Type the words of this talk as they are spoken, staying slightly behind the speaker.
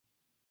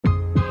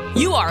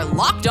You are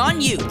Locked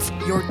On Utes,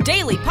 your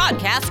daily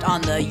podcast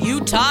on the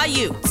Utah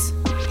Utes.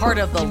 Part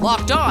of the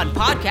Locked On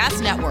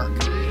Podcast Network.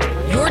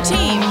 Your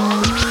team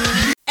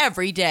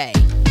every day.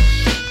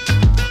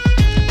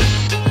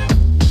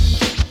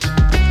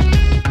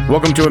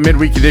 Welcome to a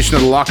midweek edition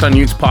of the Locked On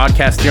Utes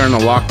podcast here on the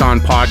Locked On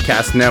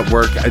Podcast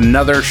Network.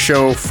 Another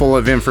show full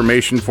of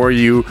information for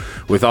you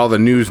with all the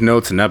news,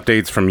 notes, and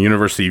updates from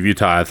University of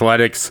Utah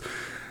Athletics.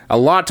 A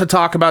lot to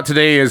talk about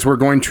today as we're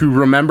going to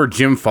remember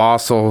Jim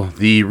Fassel,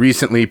 the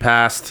recently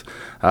passed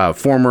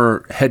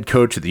former head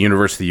coach at the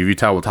University of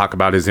Utah. We'll talk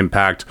about his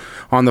impact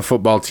on the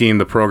football team,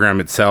 the program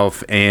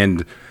itself,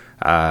 and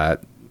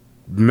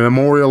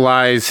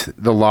memorialize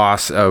the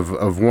loss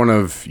of one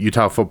of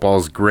Utah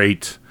football's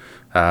great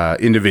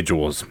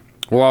individuals.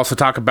 We'll also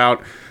talk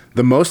about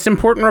the most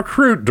important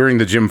recruit during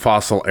the Jim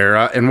Fassel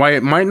era and why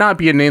it might not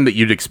be a name that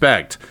you'd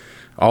expect.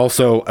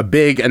 Also, a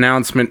big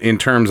announcement in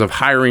terms of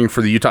hiring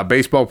for the Utah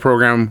baseball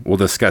program. We'll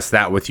discuss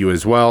that with you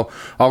as well.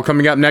 All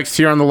coming up next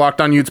here on the Locked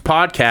On Utes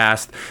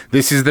podcast.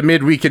 This is the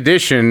midweek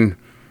edition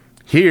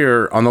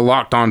here on the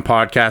Locked On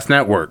Podcast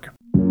Network.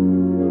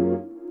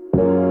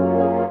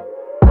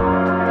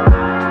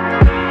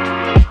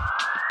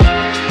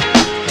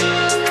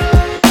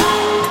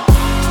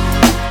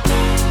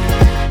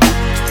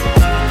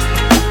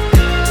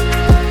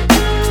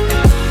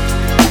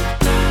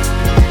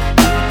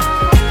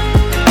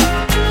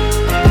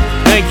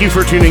 Thank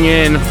you for tuning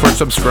in, for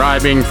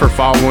subscribing, for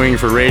following,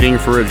 for rating,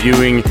 for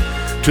reviewing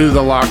to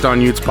the Locked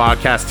On Utes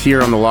podcast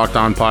here on the Locked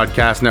On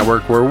Podcast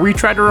Network, where we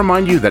try to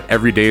remind you that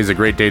every day is a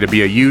great day to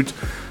be a Ute.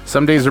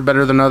 Some days are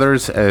better than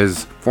others,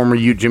 as former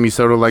Ute Jimmy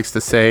Soto likes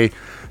to say.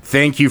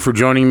 Thank you for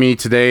joining me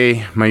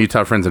today, my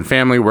Utah friends and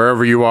family,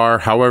 wherever you are,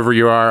 however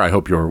you are. I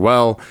hope you're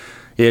well.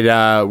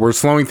 We're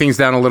slowing things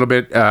down a little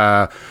bit,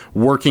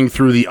 working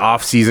through the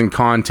off-season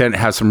content,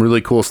 has some really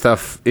cool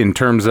stuff in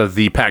terms of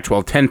the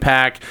Pac-12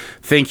 10-pack.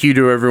 Thank you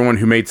to everyone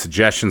who made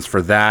suggestions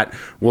for that.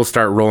 We'll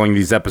start rolling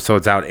these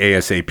episodes out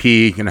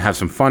ASAP. Going to have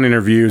some fun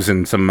interviews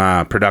and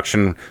some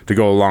production to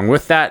go along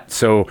with that.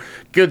 So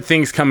good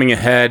things coming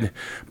ahead,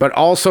 but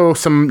also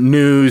some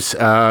news,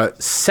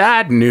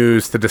 sad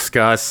news to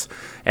discuss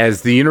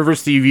as the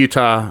University of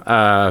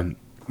Utah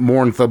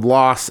mourns the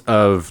loss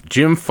of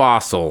Jim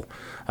Fassel.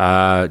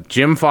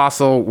 Jim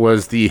Fassel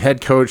was the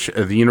head coach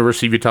of the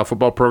University of Utah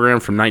football program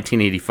from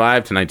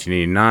 1985 to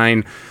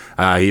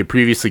 1989. He had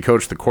previously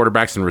coached the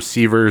quarterbacks and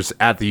receivers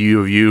at the U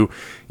of U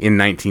in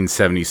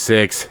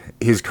 1976.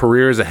 His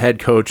career as a head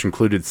coach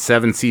included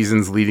 7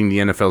 seasons leading the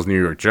NFL's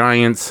New York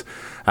Giants,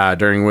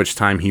 during which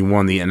time he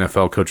won the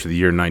NFL Coach of the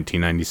Year in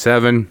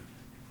 1997.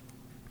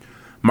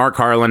 Mark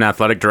Harlan,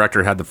 athletic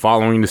director, had the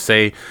following to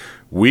say: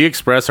 "We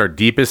express our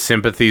deepest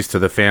sympathies to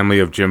the family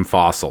of Jim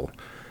Fassel.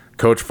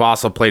 Coach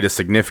Fassel played a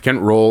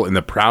significant role in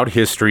the proud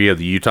history of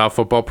the Utah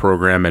football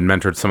program and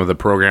mentored some of the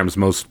program's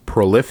most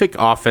prolific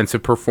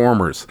offensive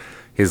performers.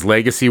 His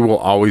legacy will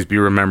always be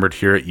remembered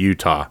here at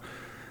Utah."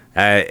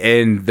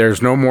 And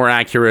there's no more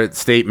accurate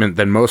statement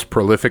than most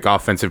prolific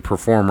offensive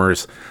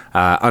performers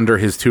under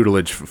his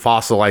tutelage.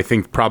 Fassel, I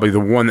think, probably the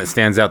one that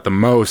stands out the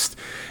most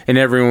in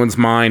everyone's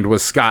mind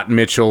was Scott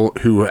Mitchell,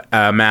 who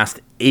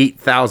amassed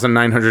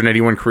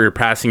 8,981 career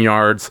passing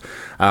yards.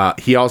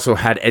 He also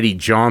had Eddie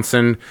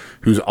Johnson,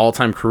 whose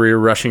all-time career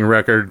rushing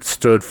record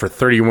stood for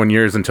 31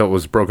 years until it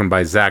was broken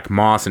by Zach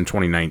Moss in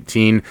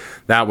 2019.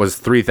 That was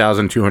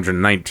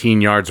 3,219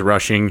 yards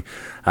rushing.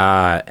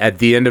 At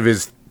the end of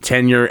his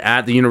tenure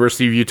at the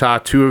University of Utah,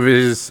 2 of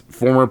his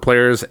former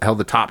players held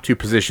the top 2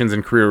 positions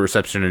in career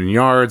reception and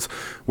yards,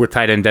 with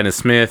tight end Dennis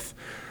Smith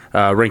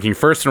ranking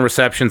first in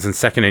receptions and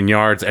second in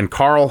yards, and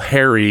Carl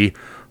Harry,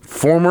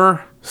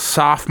 former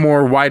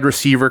sophomore wide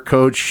receiver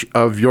coach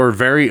of your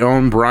very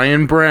own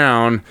Brian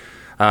Brown,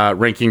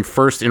 ranking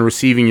first in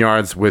receiving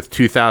yards with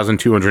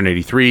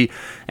 2,283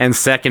 and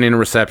second in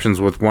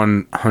receptions with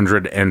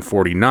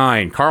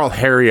 149. Carl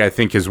Harry, I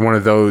think, is one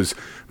of those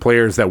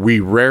players that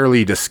we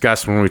rarely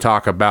discuss when we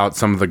talk about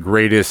some of the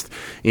greatest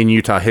in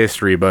Utah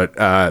history. But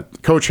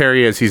Coach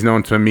Harry, as he's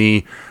known to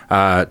me,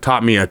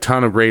 taught me a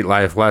ton of great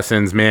life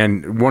lessons,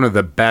 man. One of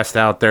the best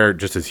out there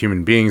just as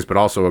human beings, but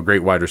also a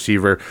great wide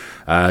receiver.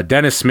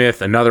 Dennis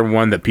Smith, another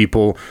one that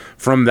people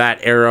from that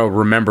era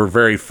remember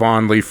very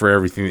fondly for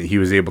everything that he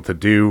was able to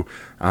do.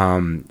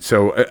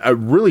 So a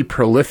really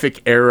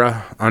prolific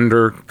era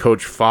under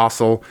Coach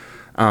Fassel.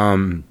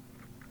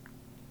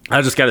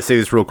 I just got to say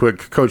this real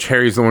quick. Coach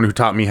Harry's the one who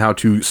taught me how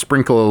to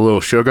sprinkle a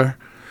little sugar.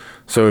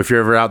 So if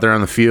you're ever out there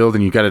on the field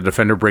and you got a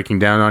defender breaking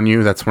down on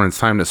you, that's when it's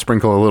time to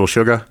sprinkle a little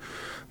sugar.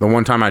 The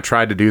one time I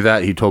tried to do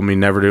that, he told me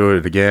never do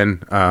it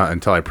again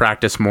until I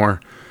practice more.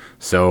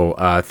 So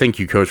thank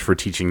you, Coach, for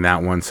teaching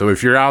that one. So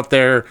if you're out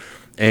there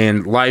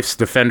and life's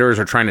defenders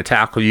are trying to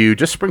tackle you,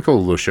 just sprinkle a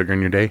little sugar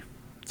in your day.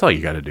 That's all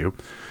you got to do.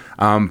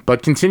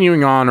 But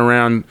continuing on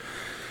around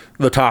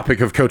the topic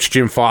of Coach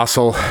Jim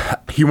Fassel,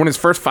 He won his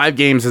first 5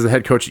 games as the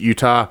head coach at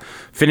Utah,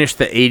 finished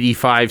the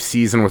 85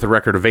 season with a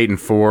record of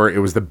 8-4. It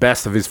was the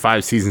best of his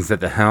 5 seasons at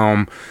the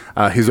helm.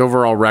 His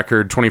overall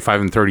record,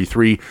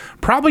 25-33,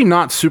 probably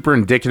not super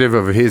indicative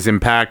of his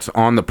impact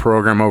on the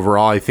program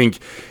overall. I think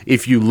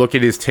if you look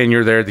at his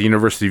tenure there at the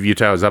University of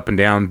Utah, it was up and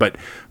down, but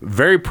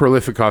very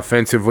prolific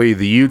offensively.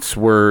 The Utes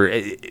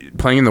were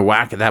playing in the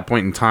WAC at that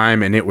point in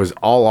time, and it was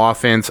all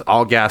offense,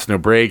 all gas, no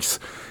brakes,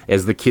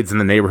 as the kids in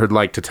the neighborhood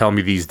like to tell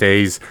me these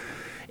days.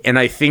 And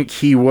I think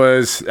he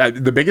was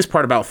the biggest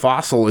part about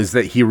Fossil is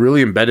that he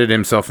really embedded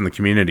himself in the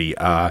community.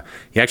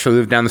 He actually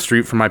lived down the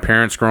street from my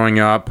parents growing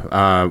up,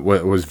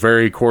 was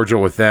very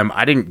cordial with them.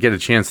 I didn't get a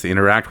chance to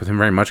interact with him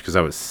very much because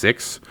I was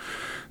 6.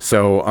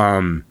 So,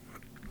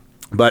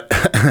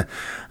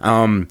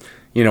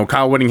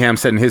 Kyle Whittingham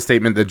said in his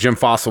statement that Jim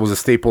Fossil was a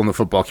staple in the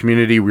football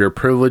community. We are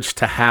privileged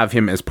to have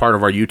him as part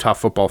of our Utah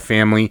football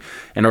family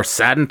and are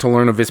saddened to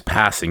learn of his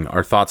passing.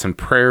 Our thoughts and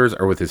prayers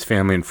are with his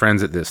family and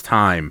friends at this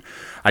time.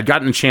 I'd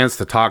gotten a chance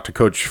to talk to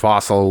Coach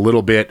Fossil a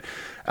little bit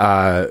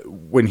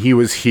when he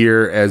was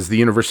here as the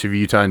University of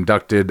Utah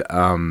inducted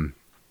at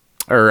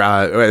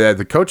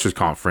the coaches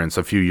conference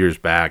a few years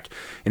back,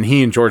 and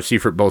he and George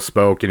Seifert both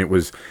spoke, and it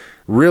was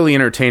really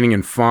entertaining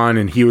and fun,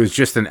 and he was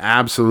just an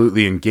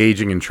absolutely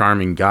engaging and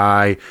charming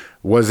guy.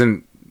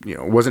 Wasn't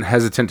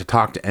hesitant to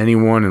talk to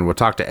anyone and would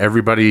talk to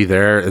everybody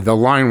there. The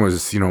line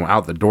was,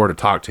 out the door to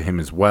talk to him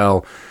as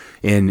well.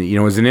 And,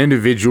 as an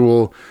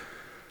individual,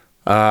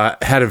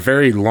 had a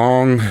very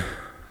long,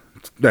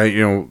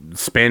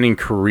 spanning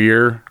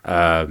career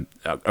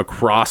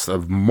across a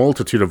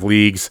multitude of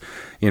leagues.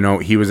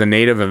 He was a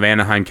native of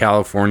Anaheim,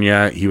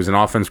 California. He was an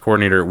offense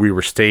coordinator at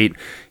Weber State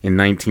in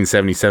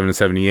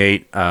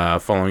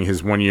 1977-78, following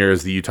his 1 year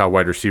as the Utah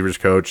wide receivers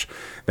coach.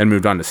 Then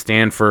moved on to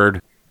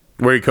Stanford,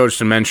 where he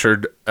coached and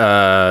mentored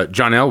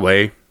John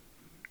Elway,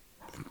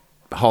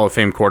 Hall of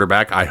Fame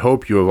quarterback. I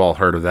hope you have all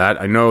heard of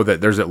that. I know that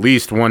there's at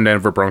least one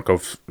Denver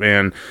Broncos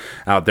fan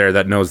out there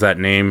that knows that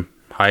name.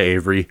 Hi,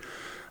 Avery.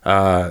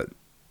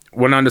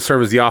 Went on to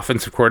serve as the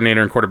offensive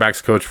coordinator and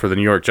quarterbacks coach for the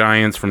New York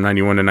Giants from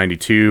 91 to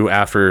 92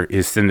 after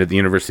his stint at the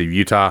University of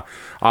Utah.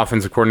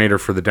 Offensive coordinator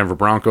for the Denver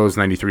Broncos,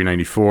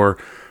 93-94.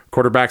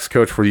 Quarterbacks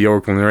coach for the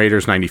Oakland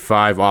Raiders,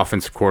 95.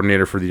 Offensive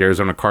coordinator for the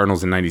Arizona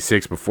Cardinals in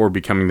 96 before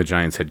becoming the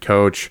Giants head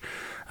coach.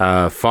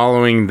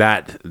 Following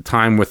that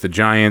time with the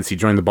Giants, he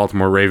joined the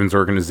Baltimore Ravens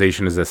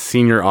organization as a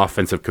senior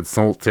offensive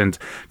consultant,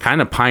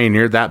 kind of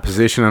pioneered that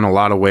position in a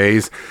lot of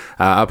ways.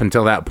 Up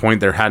until that point,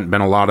 there hadn't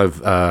been a lot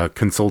of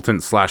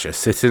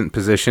consultant/assistant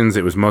positions.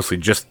 It was mostly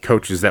just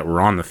coaches that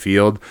were on the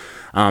field.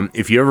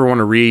 If you ever want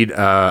to read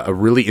a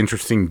really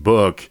interesting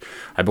book,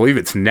 I believe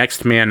it's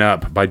Next Man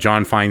Up by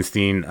John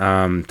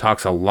Feinstein,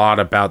 talks a lot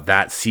about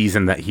that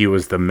season that he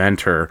was the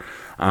mentor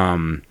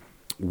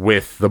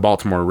with the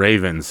Baltimore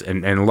Ravens,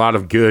 and a lot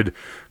of good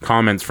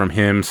comments from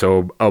him.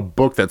 So a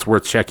book that's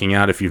worth checking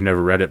out if you've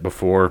never read it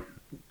before.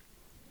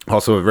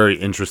 Also a very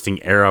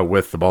interesting era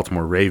with the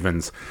Baltimore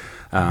Ravens.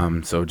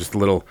 So just a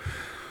little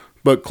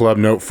book club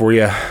note for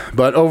you.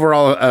 But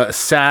overall, a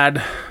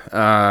sad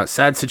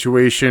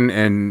situation,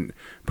 and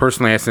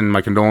personally I send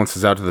my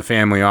condolences out to the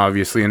family,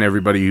 obviously, and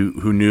everybody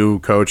who knew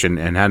Coach and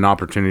had an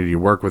opportunity to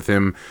work with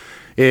him.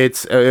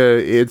 It's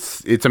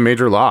a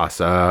major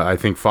loss. I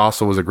think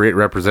Fossil was a great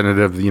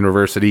representative of the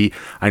university.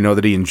 I know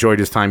that he enjoyed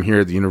his time here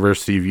at the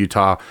University of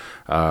Utah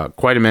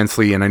quite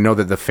immensely, and I know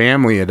that the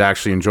family had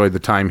actually enjoyed the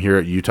time here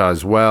at Utah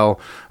as well.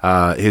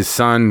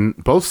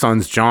 Both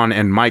sons, John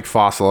and Mike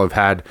Fossil, have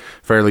had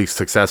fairly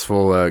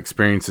successful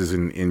experiences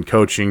in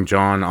coaching.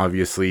 John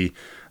obviously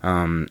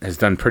has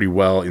done pretty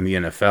well in the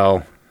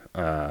NFL.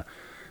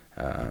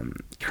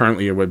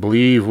 Currently, I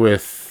believe,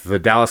 with the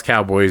Dallas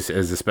Cowboys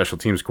as a special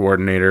teams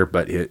coordinator,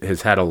 but it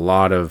has had a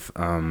lot of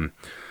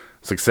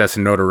success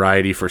and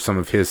notoriety for some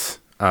of his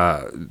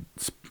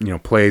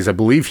plays. I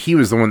believe he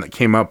was the one that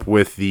came up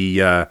with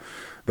the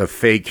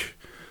fake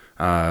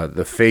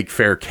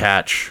fair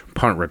catch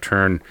punt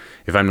return,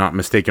 if I'm not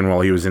mistaken,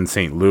 while he was in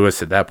St.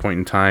 Louis at that point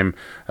in time.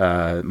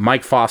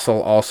 Mike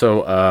Fossil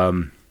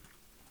also,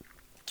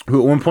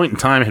 who at one point in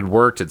time had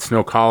worked at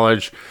Snow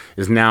College,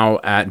 is now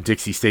at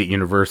Dixie State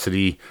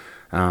University.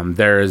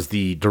 There is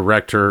the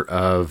director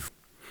of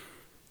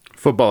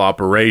football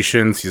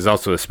operations. He's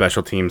also a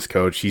special teams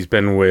coach. He's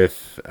been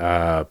with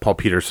Paul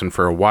Peterson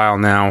for a while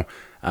now.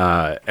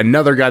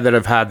 Another guy that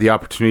I've had the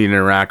opportunity to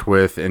interact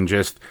with, and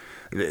just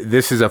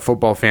this is a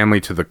football family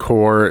to the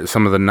core.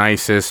 Some of the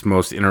nicest,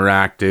 most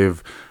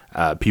interactive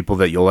people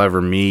that you'll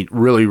ever meet.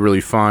 Really,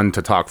 really fun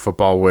to talk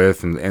football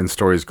with, and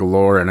stories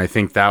galore. And I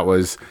think that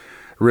was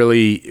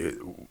really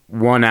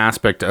one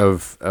aspect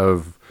of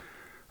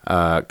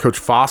Coach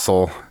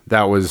Fossil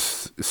that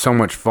was so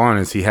much fun,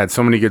 is he had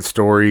so many good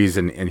stories,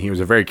 and he was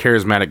a very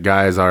charismatic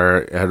guy, as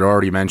I had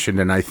already mentioned.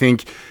 And I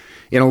think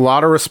in a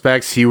lot of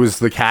respects, he was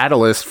the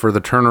catalyst for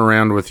the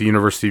turnaround with the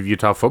University of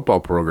Utah football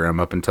program.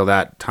 Up until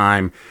that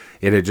time,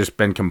 it had just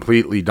been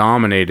completely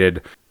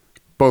dominated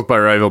both by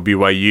rival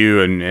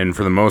BYU and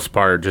for the most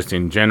part, just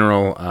in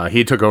general.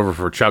 He took over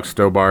for Chuck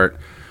Stobart,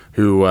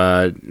 who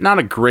not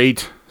a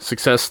great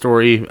success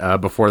story.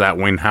 Before that,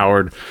 Wayne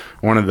Howard,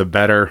 one of the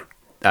better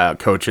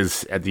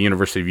coaches at the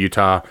University of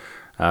Utah.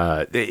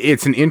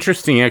 It's an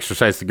interesting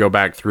exercise to go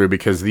back through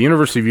because the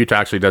University of Utah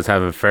actually does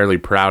have a fairly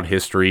proud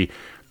history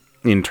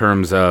in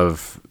terms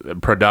of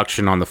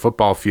production on the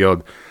football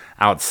field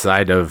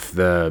outside of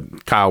the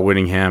Kyle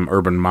Whittingham,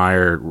 Urban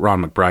Meyer,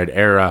 Ron McBride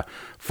era.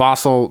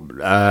 Fossil,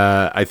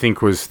 I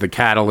think, was the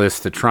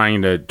catalyst to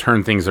trying to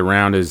turn things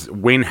around, as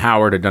Wayne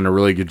Howard had done a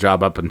really good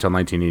job up until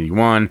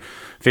 1981,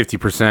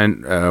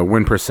 50%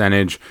 win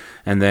percentage,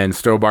 and then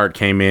Stobart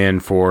came in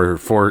for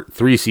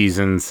 3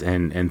 seasons,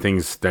 and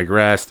things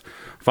digressed.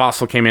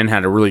 Fossil came in,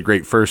 had a really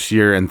great first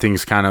year, and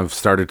things kind of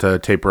started to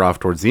taper off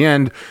towards the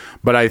end.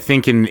 But I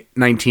think in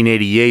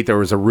 1988, there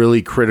was a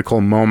really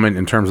critical moment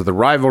in terms of the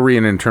rivalry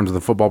and in terms of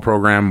the football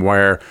program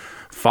where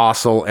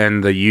Fossil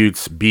and the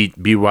Utes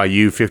beat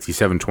BYU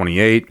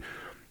 57-28.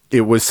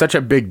 It was such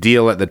a big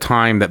deal at the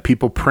time that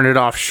people printed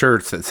off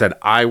shirts that said,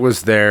 I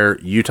was there,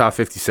 Utah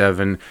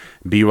 57,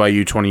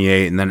 BYU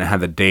 28, and then it had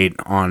the date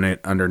on it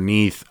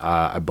underneath.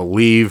 I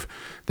believe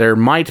there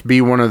might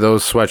be one of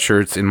those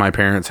sweatshirts in my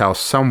parents' house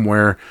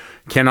somewhere.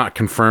 Cannot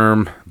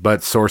confirm,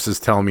 but sources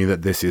tell me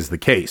that this is the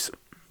case.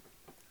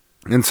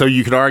 And so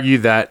you could argue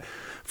that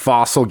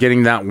Fossil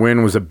getting that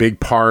win was a big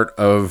part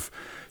of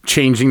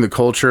changing the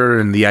culture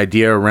and the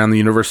idea around the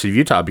University of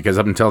Utah, because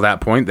up until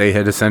that point, they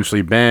had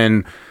essentially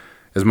been,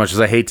 as much as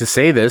I hate to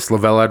say this,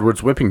 LaVell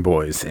Edwards whipping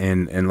boys.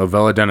 And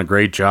LaVell had done a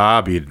great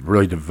job. He had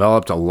really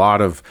developed a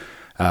lot of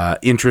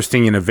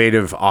interesting,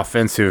 innovative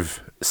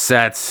offensive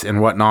sets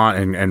and whatnot.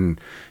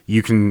 And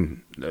you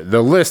can,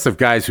 the list of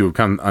guys who have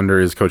come under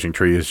his coaching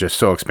tree is just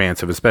so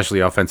expansive, especially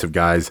offensive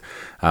guys.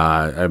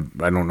 I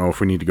don't know if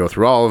we need to go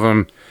through all of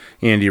them.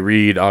 Andy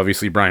Reid,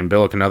 obviously Brian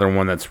Billick, another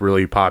one that's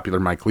really popular.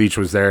 Mike Leach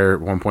was there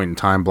at one point in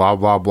time, blah,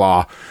 blah,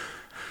 blah.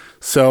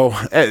 So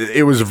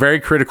it was very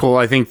critical.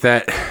 I think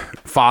that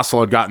Fossil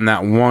had gotten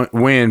that one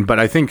win, but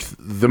I think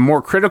the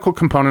more critical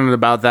component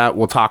about that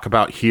we'll talk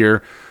about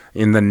here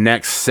in the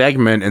next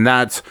segment, and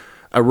that's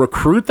a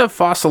recruit that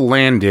Fossil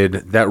landed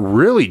that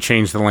really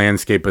changed the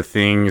landscape of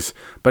things,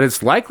 but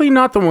it's likely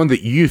not the one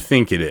that you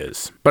think it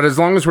is. But as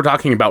long as we're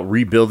talking about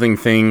rebuilding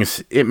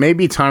things, it may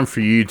be time for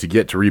you to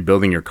get to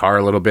rebuilding your car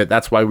a little bit.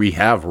 That's why we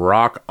have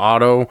Rock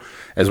Auto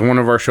as one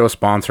of our show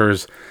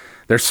sponsors.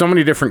 There's so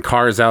many different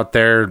cars out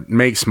there,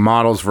 makes,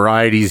 models,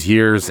 varieties,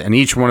 years, and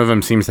each one of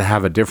them seems to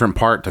have a different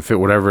part to fit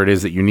whatever it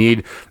is that you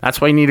need.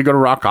 That's why you need to go to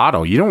Rock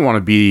Auto. You don't want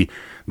to be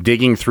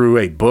digging through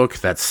a book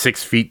that's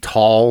 6 feet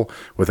tall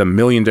with a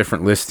million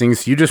different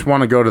listings. You just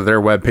want to go to their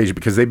webpage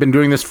because they've been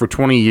doing this for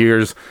 20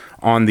 years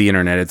on the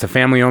internet. It's a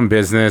family-owned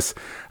business.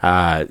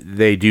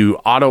 They do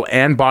auto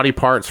and body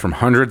parts from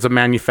hundreds of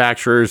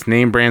manufacturers,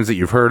 name brands that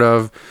you've heard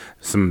of,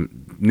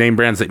 some name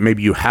brands that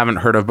maybe you haven't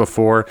heard of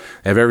before.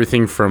 They have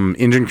everything from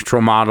engine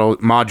control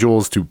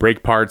modules to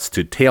brake parts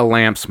to tail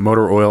lamps,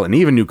 motor oil, and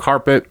even new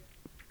carpet.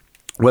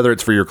 Whether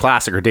it's for your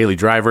classic or daily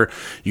driver,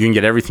 you can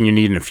get everything you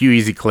need in a few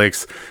easy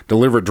clicks,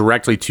 delivered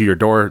directly to your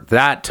door.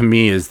 That, to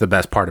me, is the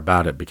best part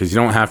about it, because you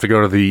don't have to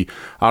go to the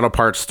auto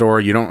parts store.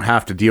 You don't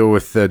have to deal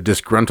with the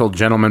disgruntled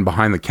gentleman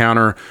behind the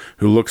counter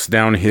who looks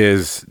down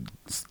his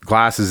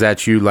glasses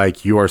at you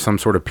like you are some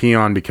sort of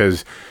peon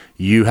because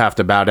you have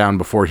to bow down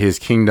before his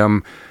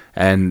kingdom.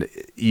 And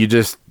you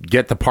just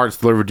get the parts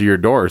delivered to your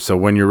door. So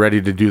when you're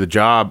ready to do the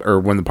job, or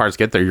when the parts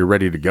get there, you're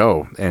ready to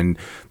go. And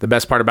the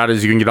best part about it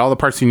is you can get all the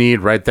parts you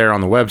need right there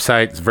on the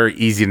website. It's very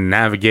easy to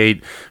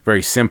navigate,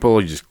 very simple.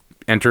 You just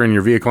enter in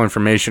your vehicle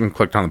information,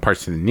 click on the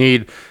parts you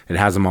need. It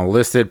has them all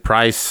listed,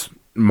 price,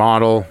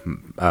 model,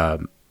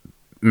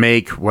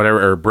 make,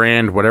 whatever, or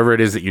brand, whatever it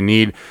is that you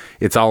need.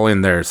 It's all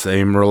in there.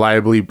 Same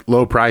reliably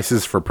low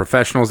prices for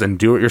professionals and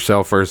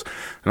do-it-yourselfers.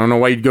 I don't know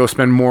why you'd go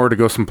spend more to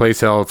go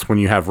someplace else when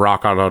you have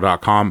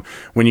rockauto.com.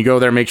 When you go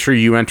there, make sure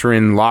you enter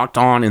in Locked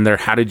On in their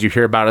How Did You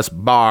Hear About Us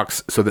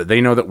box so that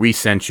they know that we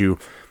sent you.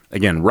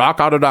 Again,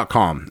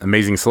 rockauto.com.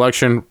 Amazing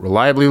selection,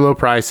 reliably low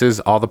prices,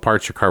 all the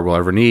parts your car will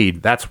ever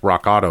need. That's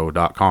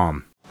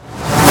rockauto.com.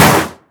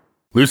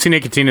 Lucy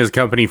Nicotine is a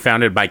company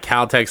founded by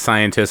Caltech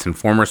scientists and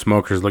former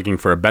smokers looking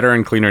for a better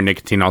and cleaner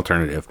nicotine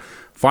alternative.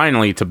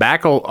 Finally,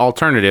 tobacco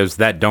alternatives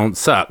that don't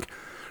suck.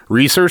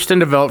 Researched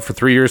and developed for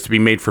 3 years to be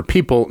made for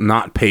people,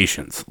 not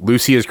patients.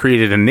 Lucy has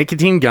created a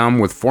nicotine gum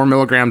with 4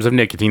 milligrams of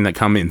nicotine that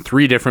come in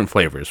 3 different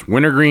flavors: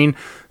 wintergreen,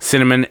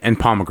 cinnamon, and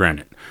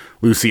pomegranate.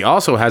 Lucy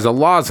also has a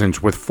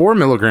lozenge with 4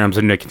 milligrams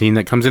of nicotine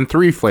that comes in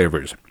 3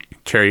 flavors: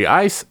 cherry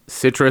ice,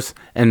 citrus,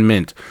 and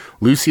mint.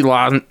 Lucy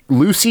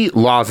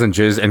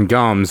lozenges and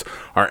gums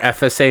are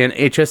FSA and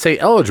HSA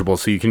eligible,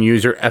 so you can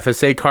use your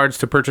FSA cards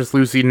to purchase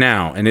Lucy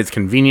now, and it's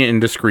convenient and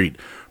discreet.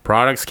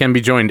 Products can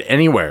be joined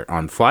anywhere,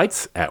 on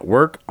flights, at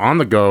work, on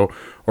the go,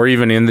 or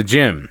even in the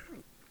gym.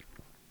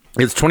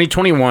 It's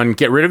 2021.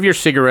 Get rid of your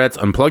cigarettes,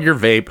 unplug your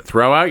vape,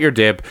 throw out your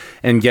dip,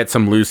 and get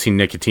some Lucy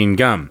nicotine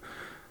gum.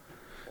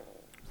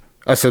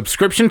 A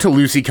subscription to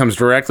Lucy comes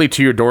directly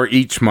to your door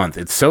each month.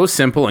 It's so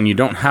simple, and you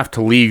don't have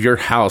to leave your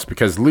house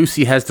because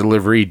Lucy has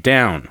delivery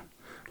down.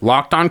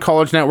 Locked On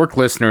College Network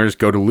listeners,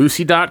 go to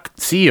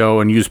Lucy.co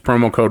and use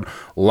promo code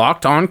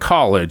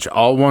LOCKEDONCollege,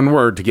 all one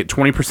word, to get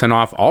 20%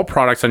 off all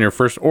products on your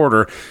first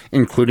order,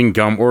 including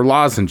gum or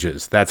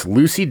lozenges. That's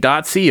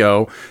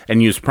Lucy.co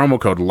and use promo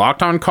code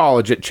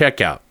LOCKEDONCollege at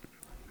checkout.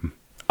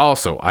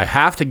 Also, I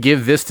have to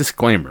give this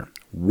disclaimer.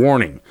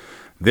 Warning.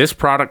 This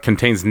product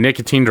contains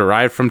nicotine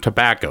derived from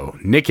tobacco.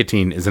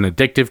 Nicotine is an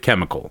addictive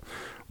chemical.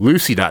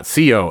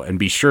 Lucy.co and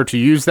be sure to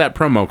use that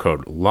promo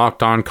code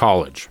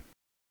LOCKEDONCollege.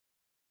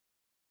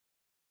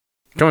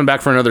 Coming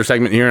back for another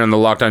segment here on the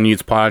Locked On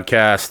Utes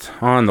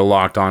podcast on the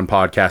Locked On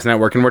Podcast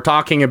Network. And we're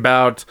talking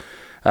about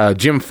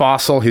Jim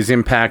Fassel, his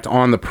impact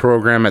on the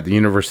program at the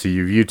University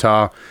of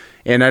Utah.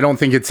 And I don't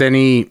think it's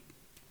any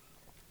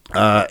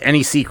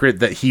secret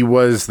that he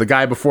was the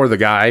guy before the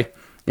guy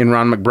in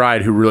Ron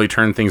McBride who really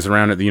turned things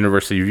around at the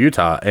University of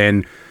Utah.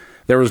 And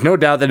there was no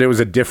doubt that it was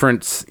a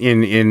difference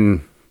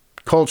in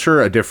culture,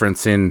 a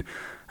difference in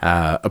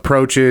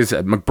approaches.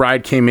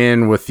 McBride came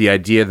in with the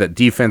idea that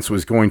defense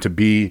was going to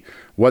be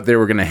what they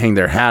were going to hang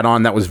their hat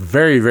on. That was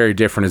very, very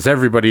different, as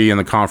everybody in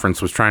the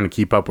conference was trying to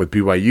keep up with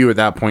BYU at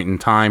that point in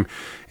time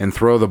and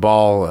throw the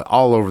ball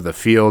all over the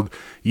field.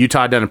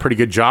 Utah had done a pretty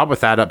good job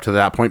with that up to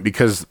that point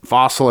because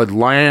Fassel had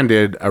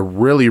landed a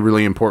really,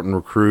 really important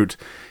recruit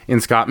in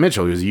Scott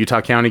Mitchell. He was a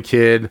Utah County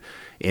kid,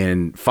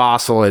 and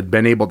Fassel had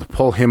been able to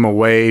pull him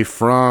away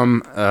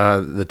from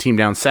the team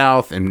down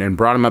south and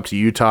brought him up to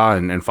Utah,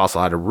 and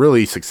Fassel had a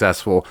really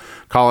successful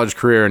college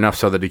career, enough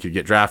so that he could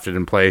get drafted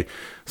and play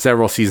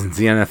several seasons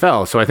in the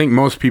NFL. So I think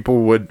most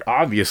people would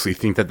obviously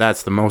think that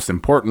that's the most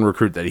important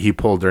recruit that he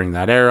pulled during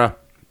that era.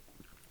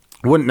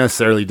 Wouldn't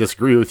necessarily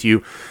disagree with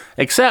you,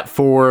 except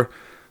for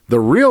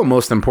the real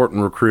most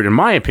important recruit, in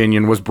my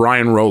opinion, was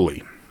Brian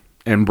Rowley.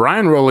 And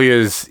Brian Rowley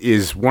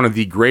is one of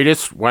the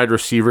greatest wide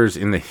receivers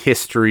in the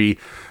history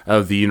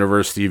of the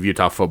University of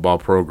Utah football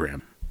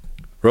program.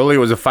 Rowley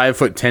was a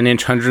 5'10",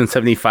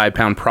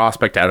 175-pound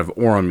prospect out of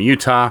Orem,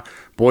 Utah.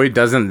 Boy,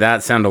 doesn't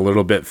that sound a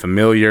little bit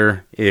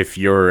familiar if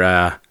you're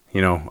a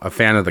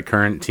fan of the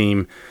current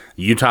team.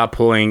 Utah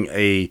pulling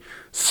a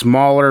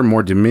smaller,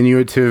 more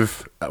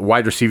diminutive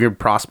wide receiver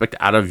prospect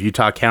out of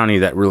Utah County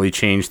that really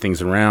changed things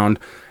around.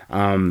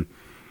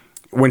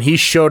 When he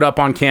showed up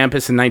on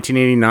campus in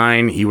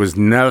 1989, he was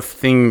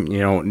nothing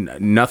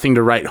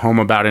to write home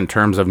about in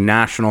terms of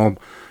national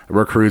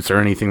recruits or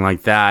anything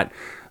like that.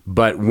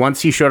 But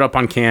once he showed up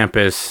on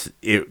campus,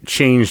 it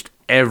changed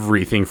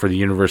everything for the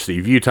University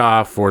of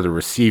Utah, for the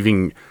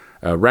receiving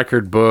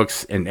record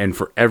books, and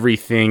for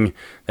everything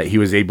that he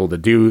was able to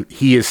do.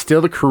 He is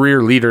still the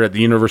career leader at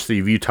the University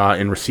of Utah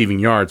in receiving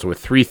yards with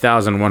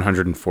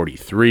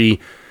 3,143.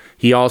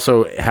 He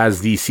also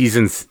has the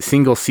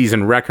single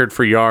season record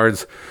for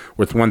yards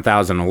with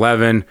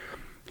 1,011.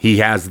 He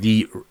has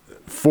the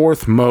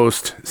fourth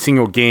most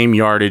single game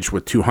yardage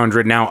with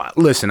 200. Now,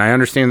 listen, I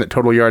understand that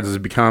total yards has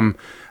become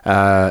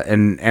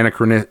an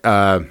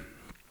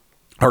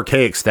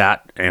archaic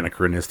stat,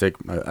 anachronistic.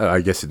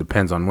 I guess it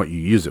depends on what you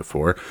use it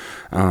for.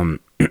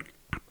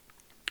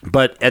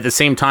 But at the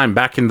same time,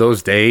 back in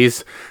those days,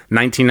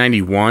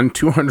 1991,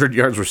 200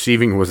 yards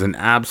receiving was an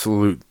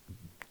absolute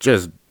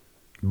just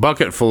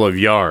bucket full of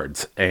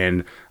yards.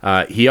 And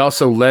he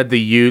also led the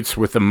Utes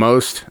with the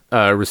most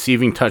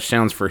receiving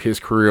touchdowns for his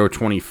career,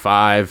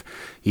 25.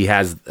 He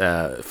has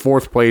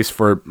fourth place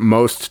for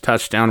most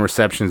touchdown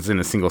receptions in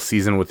a single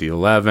season with the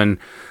 11.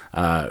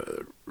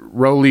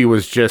 Rowley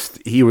was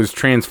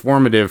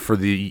transformative for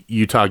the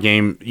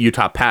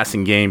Utah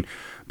passing game,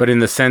 but in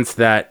the sense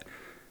that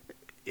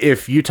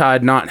if Utah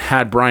had not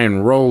had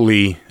Brian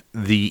Rowley,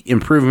 the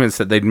improvements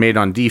that they'd made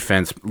on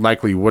defense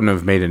likely wouldn't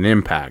have made an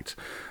impact.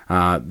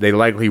 They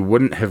likely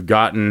wouldn't have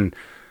gotten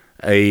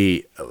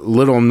a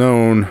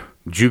little-known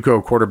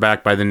JUCO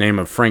quarterback by the name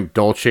of Frank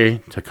Dolce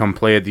to come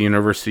play at the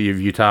University of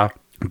Utah.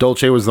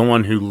 Dolce was the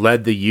one who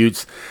led the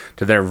Utes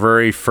to their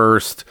very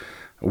first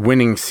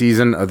winning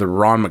season of the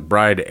Ron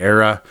McBride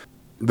era.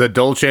 The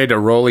Dolce to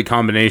Rowley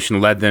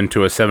combination led them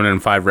to a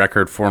 7-5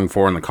 record,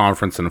 4-4 in the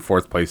conference, and a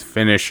fourth-place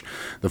finish.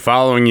 The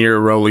following year,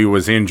 Rowley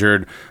was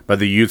injured, but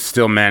the Utes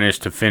still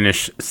managed to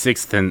finish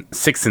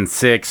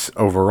 6-6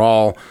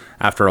 overall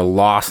after a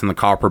loss in the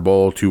Copper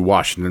Bowl to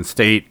Washington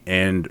State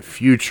and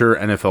future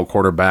NFL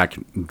quarterback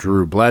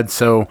Drew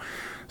Bledsoe.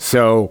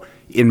 So,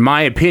 in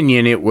my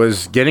opinion, it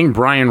was getting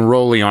Brian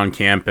Rowley on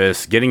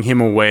campus, getting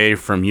him away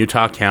from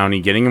Utah County,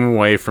 getting him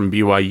away from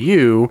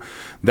BYU,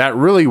 that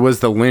really was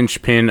the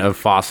linchpin of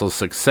Fassel's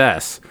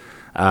success.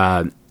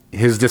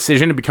 His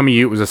decision to become a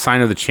Ute was a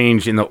sign of the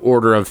change in the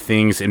order of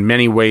things. In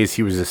many ways,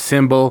 he was a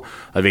symbol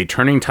of a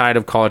turning tide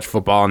of college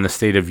football in the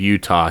state of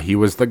Utah. He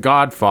was the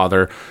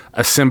godfather,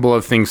 a symbol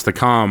of things to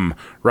come,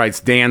 writes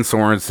Dan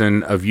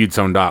Sorensen of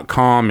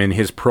UteZone.com in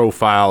his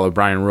profile of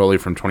Brian Rowley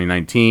from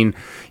 2019.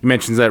 He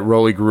mentions that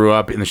Rowley grew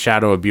up in the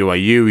shadow of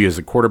BYU. He was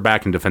a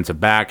quarterback and defensive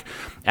back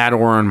at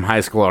Orem High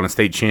School on a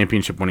state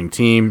championship winning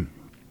team.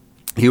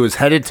 He was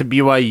headed to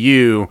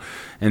BYU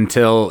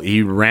until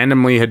he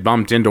randomly had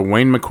bumped into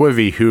Wayne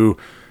McQuivey, who,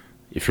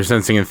 if you're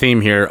sensing a theme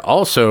here,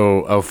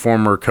 also a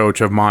former coach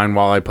of mine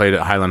while I played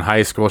at Highland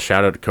High School.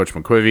 Shout out to Coach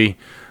McQuivey.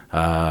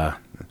 I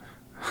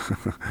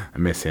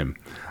miss him.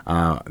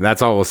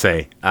 That's all we'll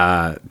say.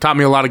 Taught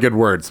me a lot of good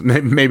words.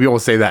 Maybe we'll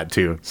say that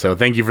too. So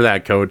thank you for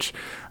that, Coach.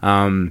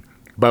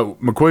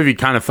 But McQuivey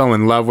kind of fell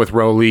in love with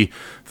Rowley,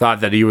 thought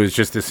that he was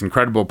just this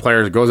incredible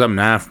player, goes up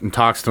and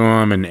talks to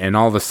him, and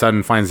all of a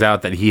sudden finds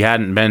out that he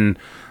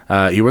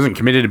wasn't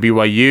committed to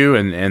BYU,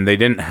 and they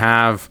didn't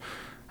have,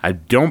 I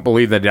don't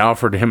believe that they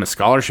offered him a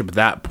scholarship at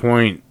that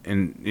point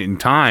in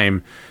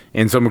time.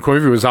 And so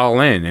McQuivey was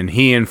all in, and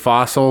he and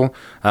Fossil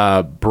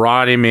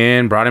brought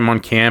him on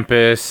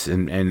campus,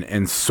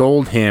 and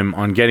sold him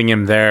on getting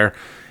him there.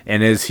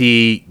 And as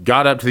he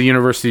got up to the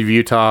University of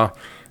Utah,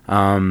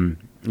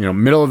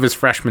 middle of his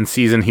freshman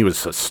season, he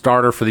was a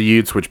starter for the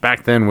Utes, which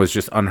back then was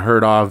just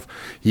unheard of.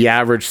 He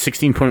averaged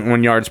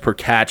 16.1 yards per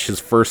catch his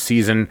first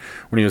season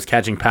when he was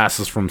catching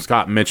passes from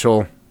Scott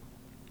Mitchell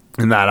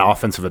in that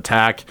offensive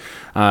attack.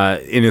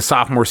 In his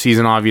sophomore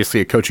season, obviously,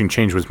 a coaching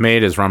change was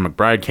made as Ron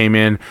McBride came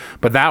in,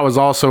 but that was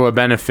also a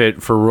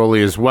benefit for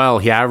Rowley as well.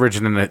 He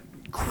averaged an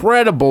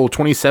incredible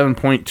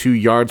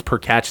 27.2 yards per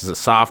catch as a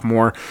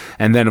sophomore,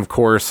 and then, of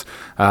course,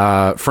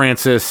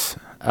 Francis,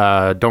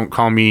 don't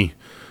call me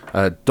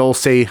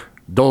Dolce,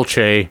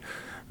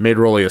 made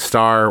Rowley a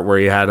star, where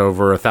he had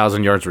over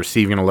 1,000 yards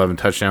receiving, 11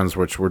 touchdowns,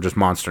 which were just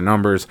monster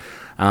numbers.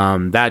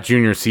 That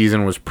junior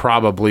season was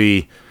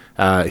probably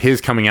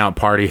his coming out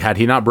party. Had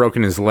he not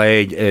broken his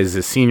leg as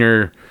a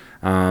senior,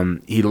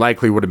 he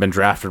likely would have been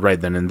drafted right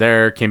then and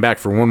there. Came back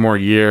for one more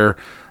year,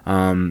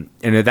 and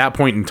at that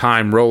point in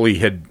time, Rowley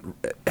had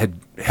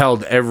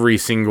held every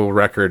single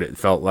record, it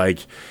felt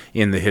like,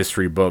 in the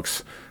history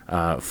books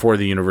for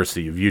the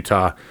University of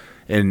Utah.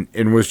 And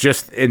was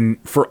just, and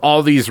for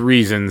all these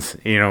reasons,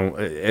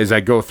 as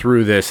I go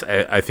through this,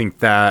 I think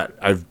that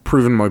I've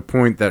proven my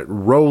point that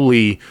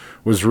Rowley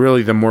was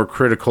really the more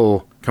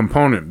critical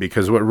component,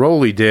 because what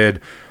Rowley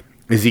did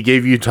is he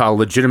gave Utah a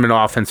legitimate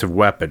offensive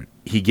weapon.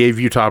 He gave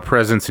Utah a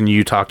presence in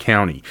Utah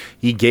County.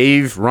 He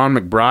gave Ron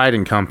McBride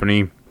and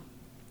company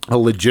a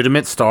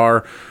legitimate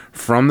star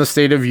from the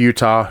state of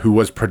Utah who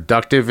was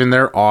productive in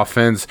their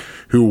offense,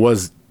 who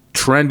was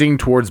trending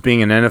towards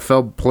being an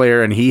NFL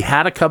player, and he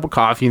had a cup of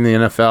coffee in the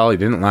NFL. He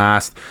didn't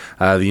last.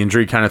 The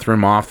injury kind of threw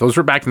him off. Those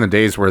were back in the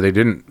days where they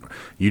didn't,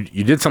 you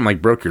did something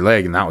like broke your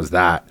leg, and that was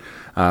that.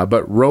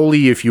 But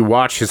Rowley, if you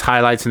watch his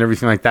highlights and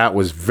everything like that,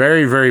 was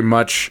very, very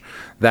much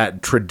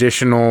that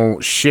traditional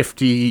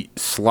shifty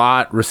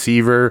slot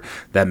receiver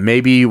that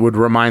maybe would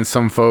remind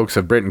some folks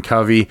of Britton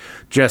Covey.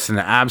 Just an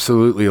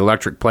absolutely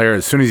electric player.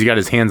 As soon as he got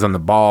his hands on the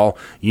ball,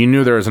 you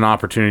knew there was an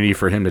opportunity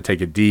for him to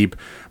take it deep.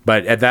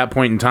 But at that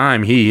point in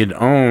time, he had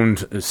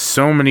owned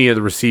so many of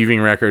the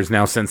receiving records.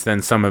 Now, since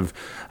then, some have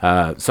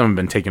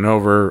been taken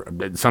over.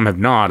 Some have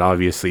not,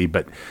 obviously.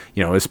 But,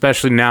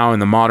 especially now in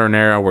the modern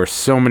era where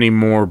so many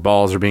more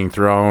balls are being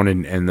thrown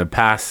and the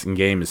passing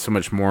game is so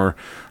much more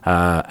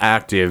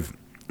active,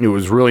 it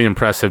was really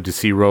impressive to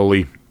see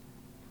Rowley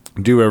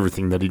do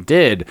everything that he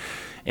did.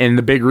 And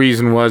the big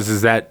reason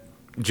is that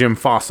Jim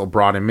Fossil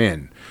brought him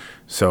in.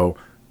 So,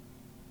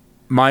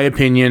 my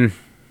opinion,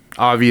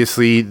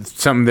 obviously,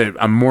 something that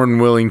I'm more than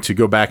willing to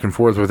go back and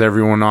forth with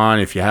everyone on.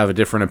 If you have a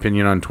different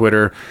opinion on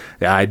Twitter,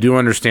 I do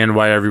understand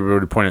why everybody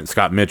would point at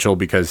Scott Mitchell,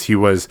 because he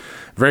was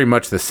very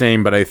much the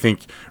same. But I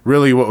think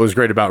really what was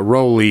great about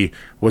Rowley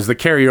was the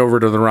carryover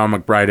to the Ron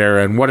McBride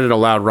era and what it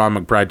allowed Ron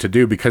McBride to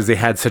do, because they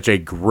had such a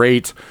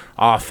great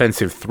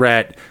offensive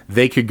threat.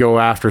 They could go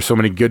after so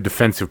many good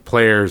defensive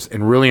players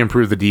and really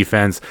improve the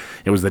defense.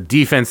 It was the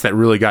defense that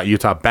really got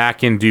Utah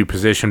back into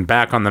position,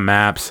 back on the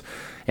maps.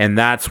 And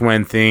that's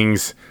when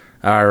things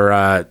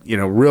are,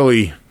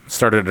 really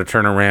started to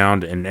turn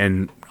around.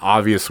 And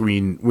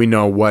obviously we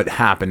know what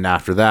happened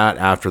after that,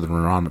 after the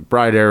Ron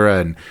McBride era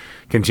and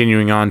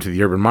continuing on to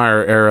the Urban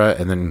Meyer era,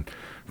 and then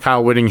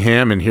Kyle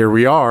Whittingham. And here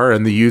we are,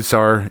 and the Utes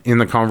are in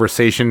the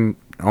conversation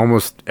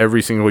almost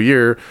every single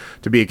year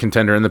to be a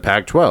contender in the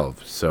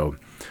Pac-12. So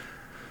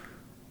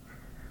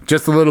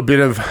just a little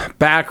bit of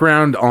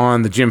background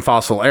on the Jim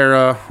Fossil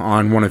era,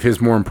 on one of his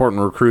more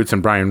important recruits,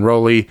 and Brian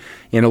Rowley,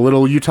 and a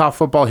little Utah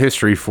football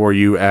history for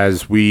you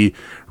as we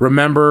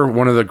remember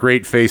one of the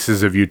great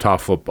faces of Utah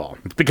football.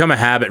 It's become a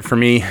habit for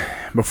me.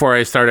 Before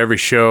I start every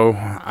show,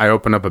 I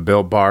open up a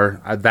Built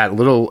Bar. That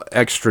little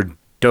extra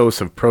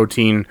dose of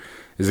protein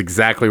is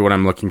exactly what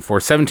I'm looking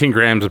for. 17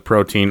 grams of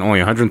protein, only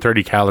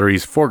 130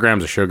 calories, 4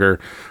 grams of sugar,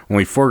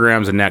 only 4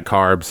 grams of net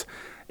carbs.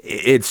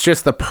 It's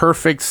just the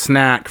perfect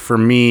snack for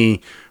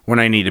me when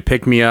I need to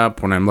pick me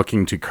up, when I'm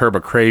looking to curb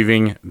a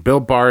craving.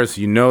 Built Bars,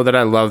 you know that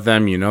I love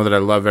them. You know that I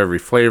love every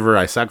flavor.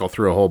 I cycle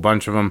through a whole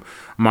bunch of them.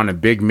 I'm on a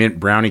big mint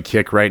brownie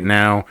kick right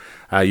now.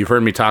 You've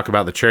heard me talk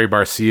about the Cherry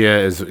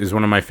Barcia is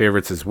one of my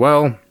favorites as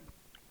well.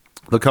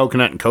 The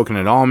coconut and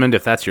coconut almond,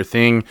 if that's your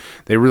thing,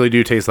 they really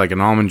do taste like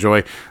an Almond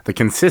Joy. The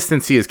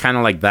consistency is kind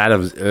of like that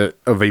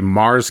of a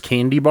Mars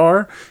candy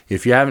bar.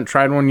 If you haven't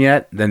tried one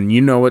yet, then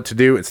you know what to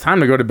do. It's time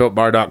to go to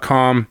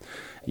BuiltBar.com.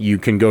 You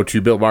can go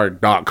to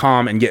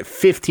BuiltBar.com and get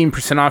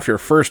 15% off your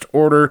first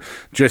order.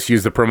 Just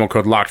use the promo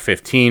code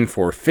LOCKED15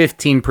 for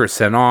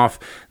 15% off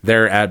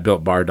there at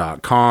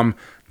BuiltBar.com.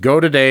 Go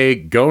today,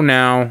 go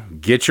now,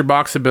 get your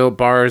box of Built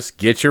Bars,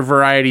 get your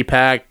variety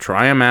pack,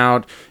 try them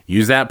out,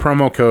 use that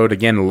promo code,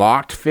 again,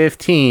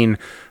 LOCKED15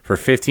 for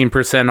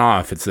 15%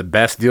 off. It's the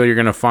best deal you're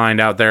going to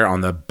find out there on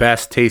the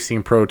best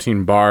tasting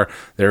protein bar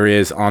there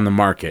is on the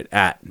market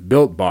at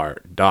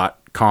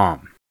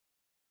BuiltBar.com.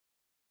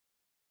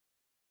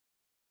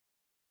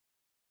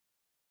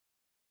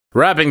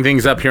 Wrapping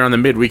things up here on the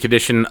midweek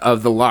edition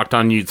of the Locked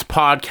On Utes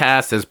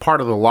podcast as part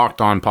of the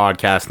Locked On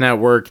Podcast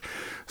Network.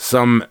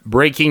 Some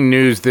breaking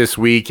news this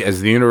week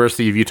as the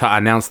University of Utah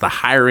announced the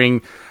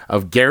hiring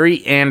of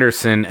Gary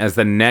Anderson as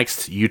the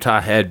next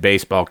Utah head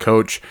baseball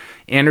coach.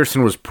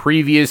 Anderson was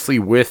previously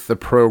with the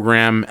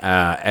program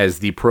as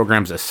the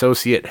program's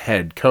associate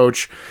head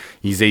coach.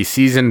 He's a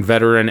seasoned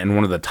veteran and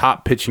one of the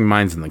top pitching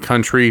minds in the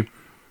country.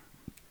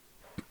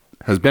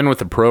 Has been with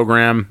the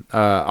program,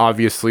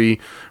 obviously,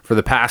 for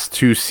the past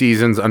 2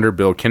 seasons under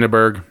Bill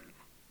Kinneberg.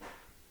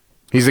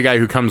 He's a guy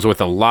who comes with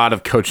a lot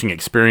of coaching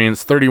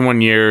experience, 31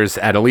 years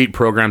at elite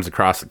programs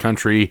across the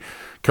country,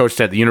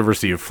 coached at the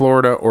University of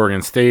Florida,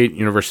 Oregon State,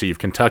 University of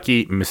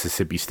Kentucky,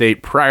 Mississippi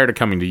State, prior to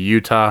coming to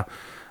Utah.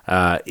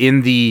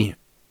 In the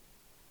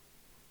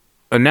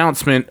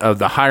announcement of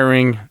the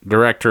hiring,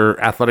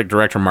 athletic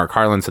director Mark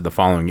Harlan said the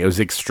following: "It was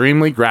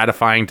extremely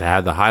gratifying to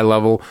have the high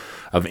level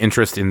of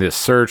interest in this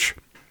search.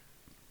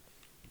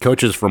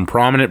 Coaches from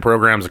prominent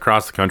programs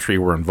across the country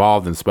were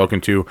involved and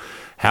spoken to.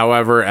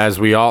 However, as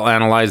we all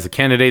analyzed the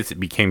candidates, it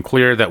became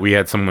clear that we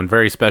had someone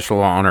very special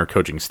on our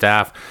coaching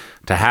staff.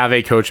 To have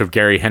a coach of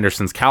Gary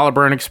Henderson's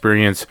caliber and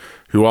experience,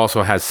 who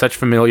also has such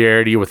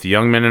familiarity with the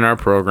young men in our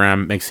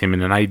program, makes him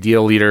an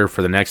ideal leader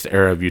for the next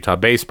era of Utah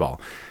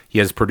baseball. He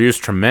has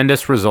produced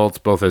tremendous results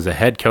both as a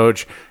head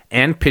coach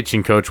and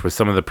pitching coach with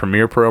some of the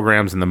premier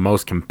programs in the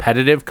most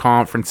competitive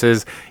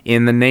conferences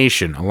in the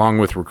nation, along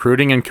with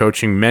recruiting and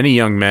coaching many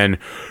young men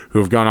who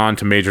have gone on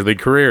to major league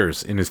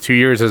careers. In his 2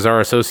 years as our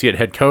associate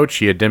head coach,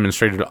 he had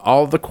demonstrated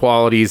all the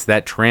qualities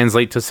that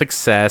translate to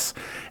success,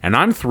 and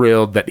I'm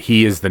thrilled that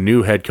he is the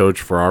new head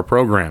coach for our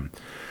program."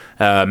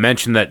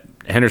 Mentioned that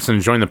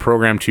Henderson joined the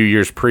program 2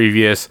 years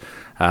previous.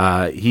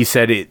 He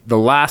said, "The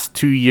last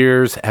 2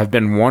 years have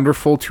been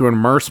wonderful to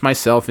immerse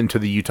myself into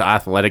the Utah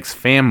Athletics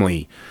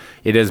family.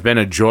 It has been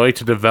a joy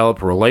to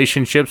develop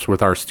relationships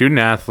with our student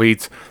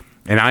athletes,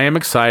 and I am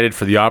excited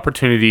for the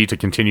opportunity to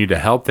continue to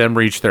help them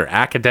reach their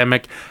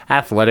academic,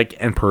 athletic,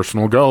 and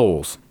personal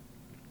goals.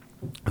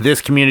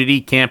 This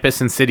community, campus,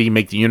 and city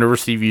make the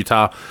University of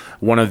Utah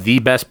one of the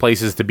best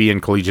places to be in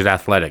collegiate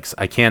athletics.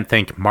 I can't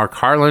thank Mark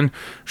Harlan,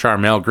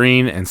 Charmel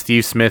Green, and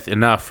Steve Smith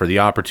enough for the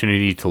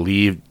opportunity to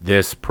lead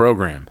this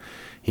program."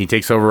 He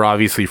takes over,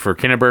 obviously, for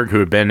Kinneberg, who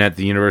had been at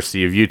the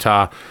University of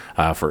Utah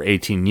for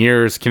 18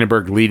 years.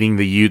 Kinneberg leading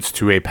the Utes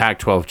to a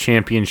Pac-12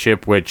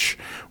 championship, which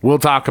we'll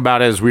talk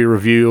about as we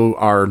review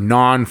our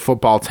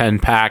non-football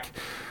 10-pack,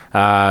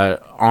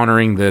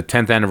 honoring the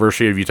 10th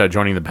anniversary of Utah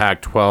joining the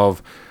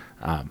Pac-12.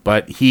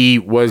 But he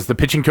was the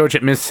pitching coach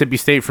at Mississippi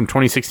State from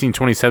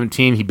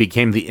 2016-2017. He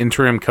became the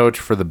interim coach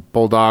for the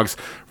Bulldogs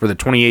for the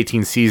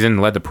 2018 season,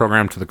 led the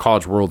program to the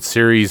College World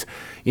Series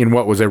in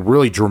what was a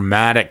really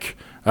dramatic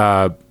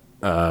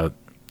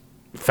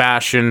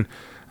fashion.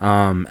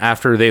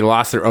 After they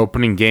lost their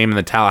opening game in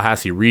the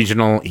Tallahassee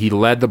Regional, he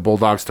led the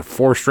Bulldogs to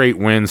 4 straight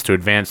wins to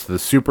advance to the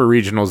Super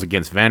Regionals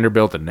against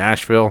Vanderbilt and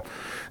Nashville.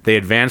 They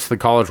advanced to the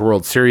College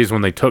World Series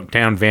when they took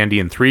down Vandy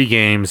in 3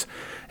 games,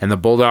 and the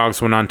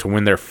Bulldogs went on to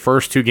win their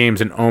first 2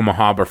 games in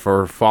Omaha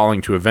before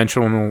falling to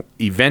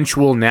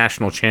eventual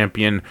national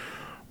champion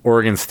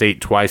Oregon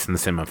State twice in the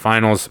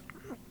semifinals.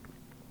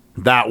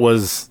 That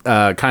was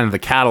kind of the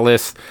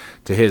catalyst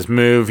to his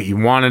move. He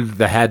wanted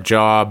the head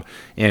job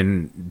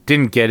and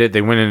didn't get it.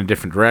 They went in a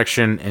different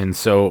direction, and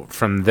so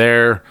from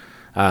there,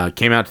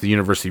 came out to the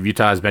University of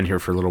Utah, has been here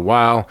for a little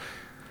while.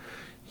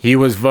 He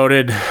was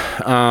voted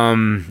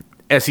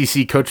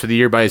SEC Coach of the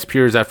Year by his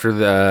peers in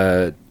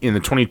the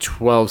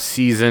 2012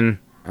 season,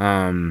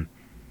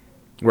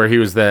 where he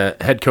was the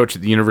head coach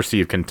at the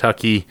University of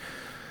Kentucky.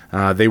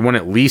 They won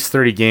at least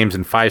 30 games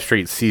in 5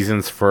 straight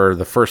seasons for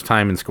the first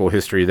time in school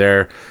history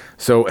there.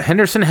 So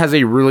Henderson has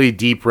a really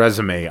deep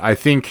resume. I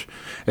think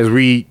as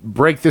we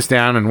break this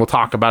down, and we'll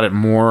talk about it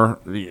more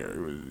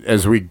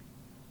as we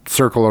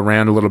circle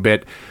around a little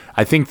bit,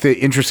 I think the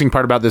interesting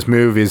part about this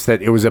move is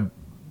that it was a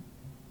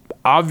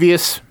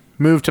obvious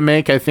move to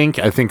make. I think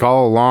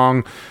all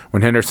along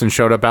when Henderson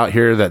showed up out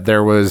here that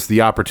there was the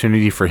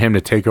opportunity for him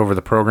to take over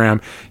the program.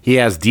 He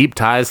has deep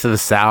ties to the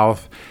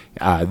South.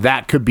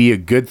 That could be a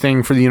good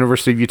thing for the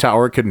University of Utah,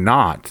 or it could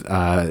not.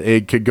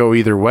 It could go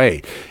either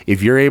way.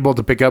 If you're able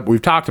to pick up,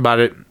 we've talked about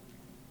it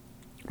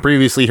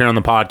previously here on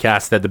the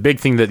podcast, that the big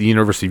thing that the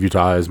University of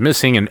Utah is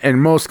missing,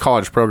 and most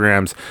college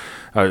programs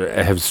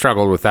have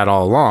struggled with that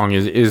all along,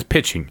 is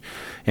pitching.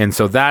 And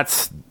so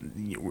that's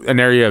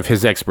an area of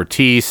his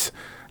expertise.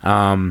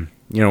 When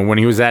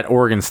he was at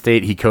Oregon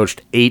State, he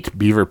coached 8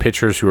 Beaver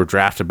pitchers who were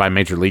drafted by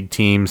major league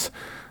teams.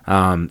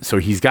 So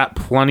he's got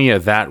plenty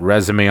of that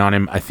resume on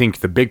him. I think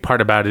the big part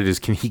about it is,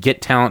 can he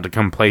get talent to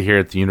come play here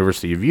at the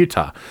University of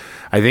Utah?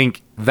 I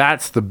think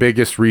that's the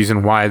biggest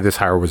reason why this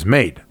hire was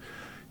made.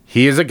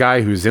 He is a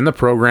guy who's in the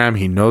program.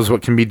 He knows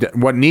what can be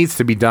what needs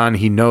to be done.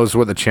 He knows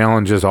what the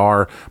challenges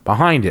are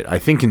behind it. I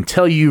think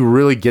until you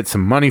really get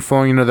some money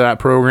flowing into that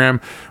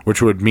program,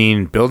 which would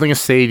mean building a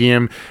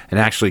stadium and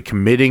actually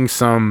committing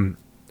some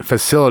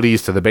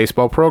facilities to the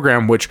baseball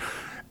program, which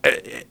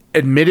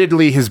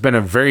admittedly has been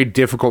a very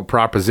difficult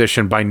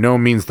proposition, by no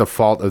means the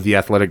fault of the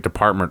athletic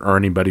department or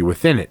anybody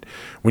within it.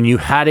 When you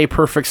had a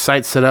perfect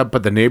site set up,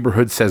 but the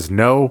neighborhood says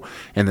no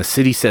and the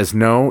city says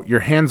no,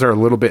 your hands are a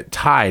little bit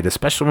tied,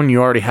 especially when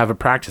you already have a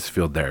practice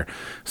field there.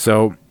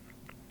 So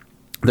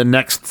the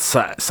next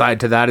side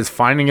to that is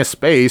finding a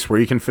space where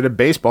you can fit a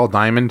baseball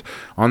diamond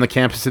on the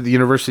campus of the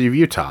University of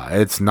Utah.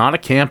 It's not a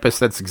campus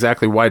that's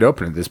exactly wide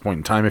open at this point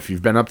in time. If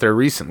you've been up there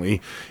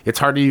recently, it's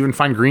hard to even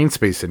find green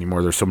space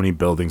anymore. There's so many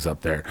buildings up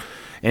there.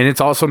 And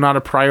it's also not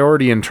a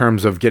priority in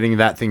terms of getting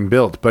that thing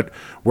built. But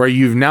where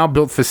you've now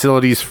built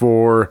facilities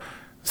for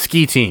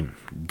ski team,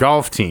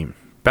 golf team,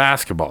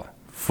 basketball,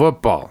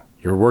 football,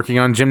 you're working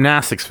on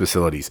gymnastics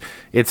facilities.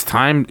 It's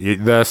time.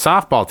 The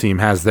softball team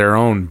has their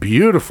own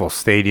beautiful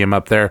stadium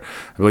up there.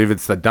 I believe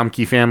it's the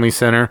Dumke Family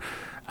Center.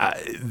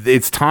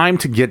 It's time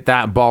to get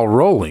that ball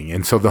rolling.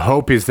 And so the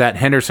hope is that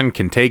Henderson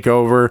can take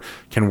over,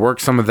 can work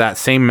some of that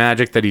same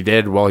magic that he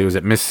did while he was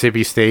at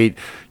Mississippi State,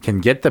 can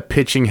get the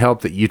pitching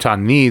help that Utah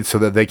needs so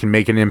that they can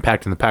make an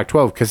impact in the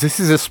Pac-12. Because this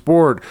is a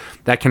sport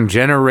that can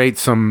generate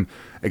some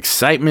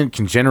excitement,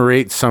 can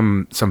generate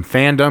some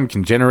fandom,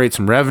 can generate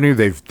some revenue.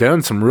 They've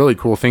done some really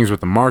cool things with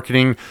the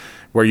marketing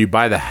where you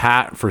buy the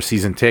hat for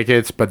season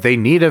tickets, but they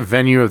need a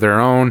venue of their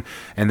own,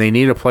 and they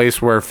need a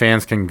place where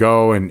fans can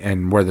go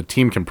and where the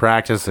team can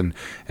practice and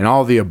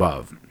all of the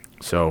above.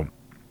 So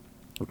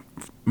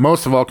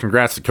most of all,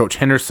 congrats to Coach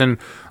Henderson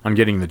on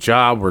getting the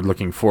job. We're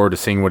looking forward to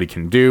seeing what he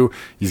can do.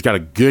 He's got a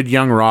good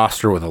young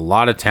roster with a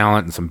lot of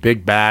talent and some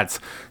big bats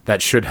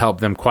that should help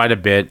them quite a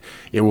bit.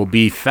 It will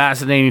be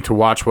fascinating to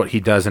watch what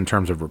he does in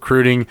terms of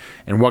recruiting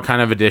and what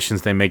kind of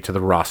additions they make to the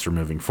roster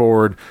moving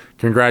forward.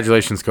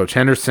 Congratulations, Coach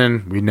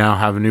Henderson. We now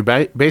have a new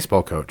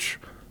baseball coach.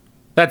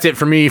 That's it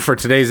for me for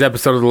today's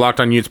episode of the Locked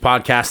On Utes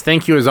podcast.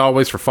 Thank you, as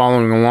always, for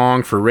following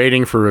along, for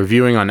rating, for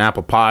reviewing on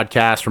Apple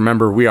Podcasts.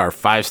 Remember, we are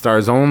 5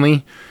 stars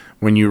only.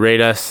 When you rate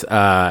us,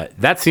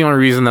 that's the only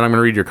reason that I'm going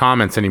to read your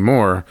comments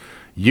anymore.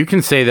 You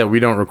can say that we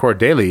don't record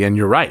daily, and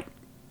you're right,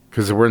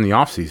 because we're in the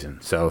off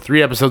season. So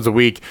 3 episodes a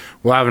week.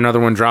 We'll have another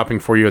one dropping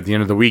for you at the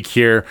end of the week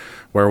here,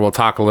 where we'll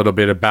talk a little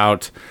bit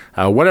about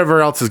whatever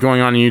else is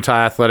going on in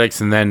Utah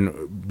athletics, and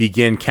then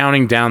begin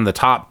counting down the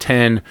top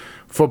 10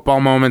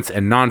 football moments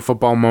and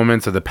non-football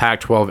moments of the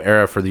Pac-12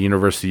 era for the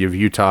University of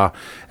Utah,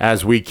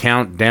 as we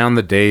count down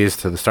the days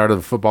to the start of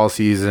the football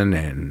season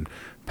and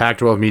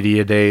Pac-12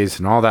 media days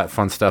and all that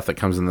fun stuff that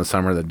comes in the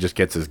summer that just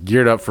gets us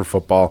geared up for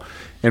football.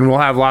 And we'll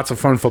have lots of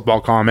fun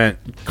football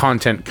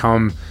content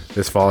come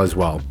this fall as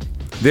well.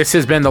 This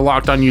has been the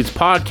Locked On Utes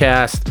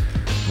podcast.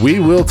 We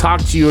will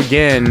talk to you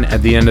again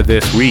at the end of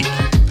this week.